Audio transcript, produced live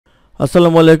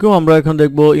আসসালামু আলাইকুম। আমরা এখন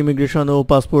দেখব ইমিগ্রেশন ও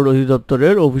পাসপোর্ট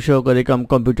অধিদপ্তরের অফিস সহকারী কাম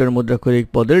কম্পিউটার মুদ্রাক্ষরিক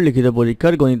পদের লিখিত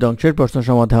পরীক্ষার গণিত অংশের প্রশ্ন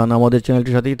সমাধান। আমাদের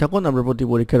চ্যানেলটির সাথেই থাকুন। আমরা প্রতি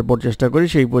পরীক্ষার পর চেষ্টা করি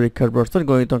সেই পরীক্ষার প্রশ্নের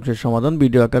গণিত অংশের সমাধান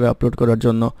ভিডিও আকারে আপলোড করার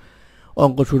জন্য।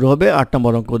 অঙ্ক শুরু হবে ৮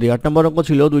 নম্বর অঙ্ক দিয়ে। ৮ নম্বর অঙ্ক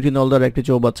ছিল দুইটি নল দ্বারা একটি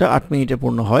চৌবাচ্চা 8 মিনিটে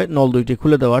পূর্ণ হয়। নল দুইটি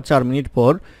খুলে দেওয়ার 4 মিনিট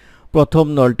পর প্রথম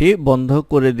নলটি বন্ধ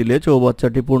করে দিলে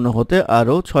চৌবাচ্চাটি পূর্ণ হতে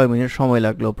আরও 6 মিনিট সময়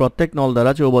লাগলো। প্রত্যেক নল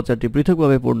দ্বারা চৌবাচ্চাটি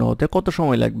পৃথকভাবে পূর্ণ হতে কত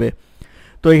সময় লাগবে?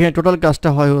 তো এখানে টোটাল কাজটা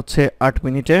হয় হচ্ছে 8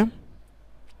 মিনিটে।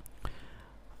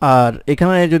 আর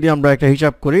এখানে যদি আমরা একটা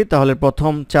হিসাব করি তাহলে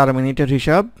প্রথম 4 মিনিটের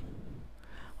হিসাব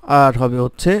আর হবে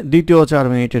হচ্ছে দ্বিতীয় 4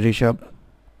 মিনিটের হিসাব।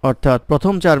 অর্থাৎ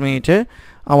প্রথম 4 মিনিটে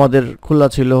আমাদের খোলা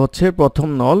ছিল হচ্ছে প্রথম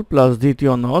নল প্লাস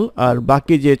দ্বিতীয় নল, আর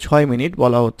বাকি যে 6 মিনিট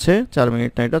বলা হচ্ছে 4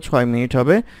 মিনিট না, এটা 6 মিনিট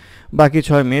হবে। বাকি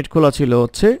 6 মিনিট খোলা ছিল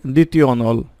হচ্ছে দ্বিতীয়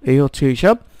নল। এই হচ্ছে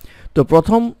হিসাব। তো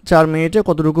প্রথম 4 মিনিটে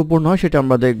কতটুকু পূর্ণ হয় সেটা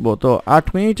আমরা দেখব। তো 8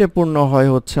 মিনিটে পূর্ণ হয়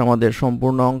হচ্ছে আমাদের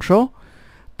সম্পূর্ণ অংশ,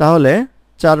 তাহলে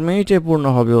 4 মিনিটে পূর্ণ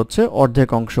হবে হচ্ছে অর্ধেক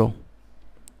অংশ।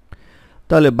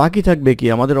 তাহলে বাকি থাকবে কি?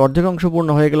 আমাদের অর্ধেক অংশ পূর্ণ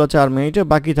হয়ে গেল 4 মিনিটে,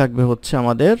 বাকি থাকবে হচ্ছে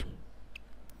আমাদের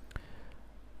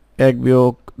 1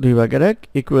 বিয়োগ 2/1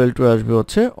 ইকুয়াল টু আসবে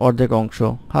হচ্ছে অর্ধেক অংশ।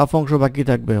 হাফ অংশ বাকি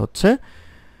থাকবে হচ্ছে,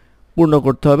 পূর্ণ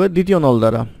করতে হবে দ্বিতীয় নল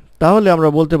দ্বারা। তাহলে আমরা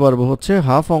বলতে পারবো হচ্ছে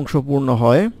হাফ অংশ পূর্ণ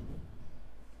হয়,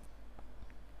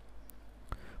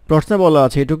 প্রশ্নে বলা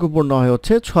আছে এটুকু পূর্ণ হয়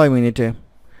হচ্ছে 6 মিনিটে।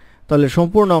 তাহলে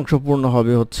সম্পূর্ণ অংশ পূর্ণ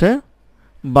হবে হচ্ছে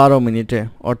 12 মিনিটে।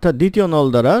 অর্থাৎ দ্বিতীয় নল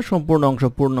দ্বারা সম্পূর্ণ অংশ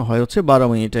পূর্ণ হয় হচ্ছে 12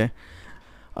 মিনিটে।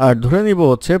 আর ধরে নিব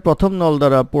হচ্ছে প্রথম নল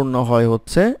দ্বারা পূর্ণ হয়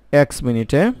হচ্ছে x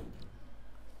মিনিটে।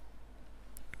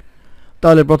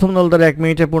 তাহলে প্রথম নল দ্বারা 1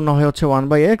 মিনিটে পূর্ণ হয় হচ্ছে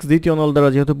 1/x। দ্বিতীয় নল দ্বারা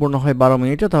যেহেতু পূর্ণ হয় 12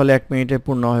 মিনিটে, তাহলে 1 মিনিটে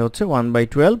পূর্ণ হয় হচ্ছে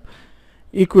 1/12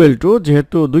 ইকুয়াল টু,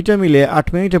 যেহেতু দুইটা মিলে 8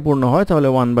 মিনিটে পূর্ণ হয় তাহলে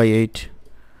 1/8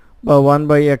 বা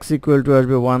 1/x ইকুয়াল টু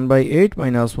আসবে 1/8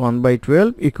 মাইনাস 1/12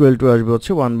 ইকুয়াল টু আসবে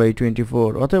হচ্ছে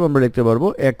 1/24। অতএব আমরা লিখতে পারবো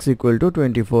x ইকুয়াল টু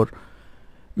 24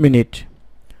 মিনিট।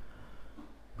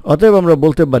 অতএব আমরা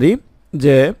বলতে পারি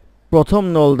যে প্রথম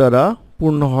নল দ্বারা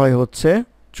পূর্ণ হয় হচ্ছে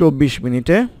 24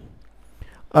 মিনিটে,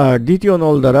 আর দ্বিতীয়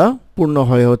নল দ্বারা পূর্ণ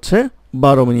হয় হচ্ছে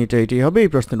 12 মিনিটে। এটাই হবে এই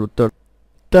প্রশ্নের উত্তর।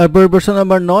 তারপর প্রশ্ন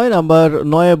নাম্বার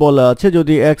 9 বলা আছে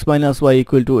যদি x minus Y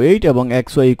equal to 8 এবং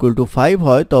xy ইকুয়াল টু 5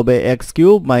 হয় তবে x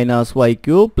cube minus Y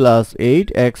cube plus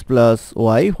 8x plus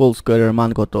Y whole স্কোয়ারের মান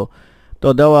কত? তো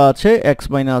দেওয়া আছে x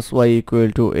minus Y equal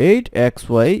to 8,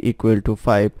 xy equal to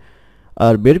 5।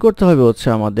 আর বের করতে হবে হচ্ছে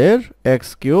আমাদের x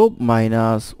cube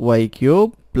minus Y cube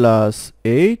plus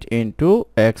 8 into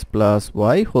x plus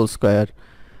Y whole square.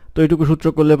 তো এইটুকু সূত্র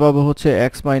করলে পাবো হচ্ছে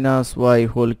x minus Y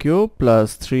whole cube plus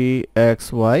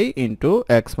 3xy into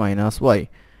x minus Y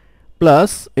plus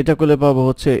এটা করলে পাবো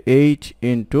হচ্ছে 8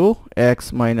 into x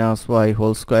minus Y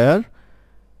whole square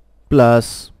plus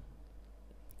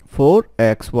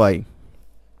 4xy।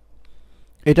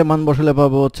 এটা মান বসালে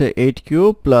পাবো হচ্ছে 8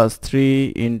 cube plus 3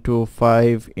 into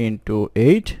 5 into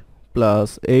 8 plus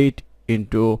 8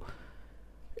 into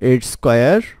 8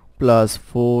 square plus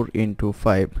 4 into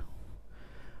 5।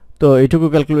 তো এইটুকু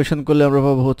ক্যালকুলেশন করলে আমরা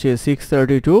পাবো হচ্ছে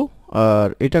 632, আর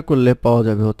এটা করলে পাওয়া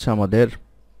যাবে হচ্ছে আমাদের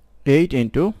 8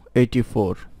 ইন্টু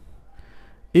 84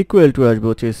 ইকুয়াল টু আসবে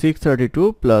হচ্ছে 632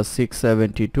 প্লাস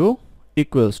 672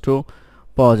 ইকুয়ালস টু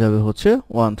পাওয়া যাবে হচ্ছে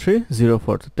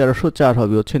 1304। 1304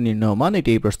 হবে হচ্ছে নির্ণয় মান। এটি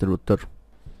এই প্রশ্নের উত্তর।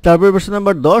 তারপর প্রশ্ন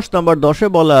নাম্বার 10। নাম্বার 10-এ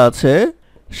বলা আছে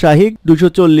শাহিক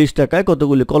 240 টাকায়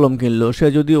কতগুলি কলম কিনলো। সে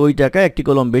যদি ওই টাকায় একটি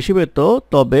কলম বেশি পেত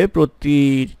তবে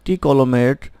প্রতিটি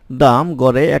কলমের দাম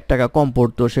গড়ে 1 টাকা কম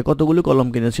পড়তো। সে কতগুলি কলম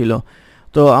কিনেছিল?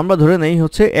 তো আমরা ধরে নেই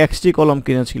হচ্ছে xটি কলম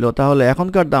কিনেছিল, তাহলে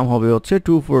এখনকার দাম হবে হচ্ছে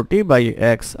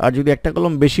 240/x। আর যদি একটা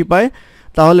কলম বেশি পায়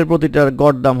তাহলে প্রতিটার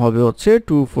গড় দাম হবে হচ্ছে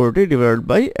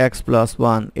 240/x প্লাস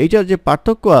 1। এইটার যে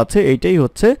পার্থক্য আছে এইটাই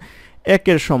হচ্ছে 1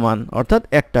 এর সমান, অর্থাৎ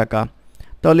 1 টাকা।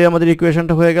 তাহলে আমাদের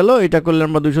ইকুয়েশনটা হয়ে গেল। এটা করলে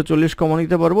আমরা 240 কমন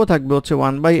নিতে পারবো, থাকবে হচ্ছে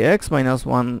 1/x minus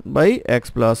 1/x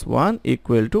plus 1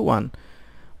 equal to 1,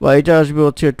 বা এটা আসবে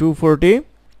হচ্ছে 240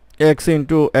 x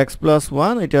ইন্টু x প্লাস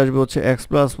 1, এটা আসবে হচ্ছে x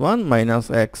plus 1 minus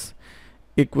x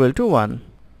equal to 1।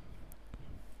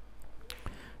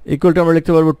 Equal to আমরা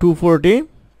লিখতে পারবো 240,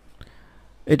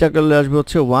 এটা করলে আসবে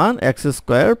হচ্ছে 1x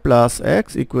square plus x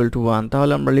equal to 1।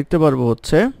 তাহলে আমরা লিখতে পারবো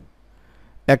হচ্ছে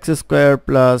x square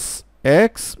plus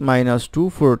x minus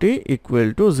 240 equal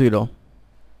to 0,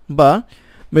 বা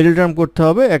মিডল টার্ম করতে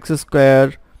হবে x square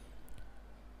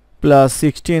plus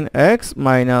 16x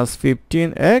minus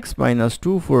 15x minus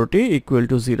 240 equal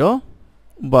to 0,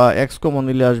 বা x কমন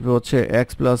নিলে আসবে হচ্ছে x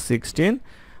প্লাস 16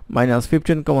 মাইনাস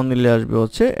 15 কমন নিলে আসবে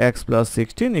হচ্ছে x প্লাস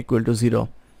 16 ইকুয়াল টু 0,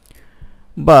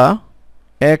 বা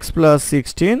x plus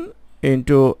 16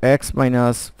 into x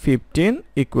minus 15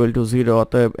 equal to 0।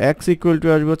 অতএব এক্স ইকুয়াল টু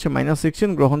আসবে হচ্ছে -16,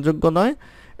 গ্রহণযোগ্য নয়।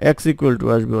 এক্স ইকুয়াল টু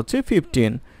আসবে হচ্ছে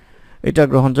 15, এটা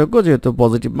গ্রহণযোগ্য যেহেতু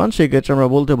পজিটিভ মান, সেই ক্ষেত্রে আমরা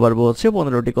বলতে পারবো হচ্ছে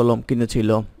 15টি কলম কিনেছিল।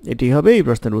 এটি হবে এই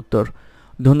প্রশ্নের উত্তর।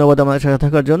 ধন্যবাদ আমাদের সাথে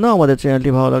থাকার জন্য। আমাদের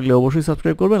চ্যানেলটি ভালো লাগলে অবশ্যই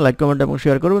সাবস্ক্রাইব করবেন, লাইক কমেন্ট এবং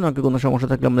শেয়ার করবেন। আপনাকে কোনো সমস্যা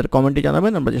থাকলে আমাদের কমেন্টে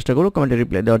জানাবেন, আমরা চেষ্টা করব কমেন্টে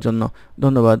রিপ্লাই দেওয়ার জন্য।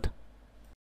 ধন্যবাদ।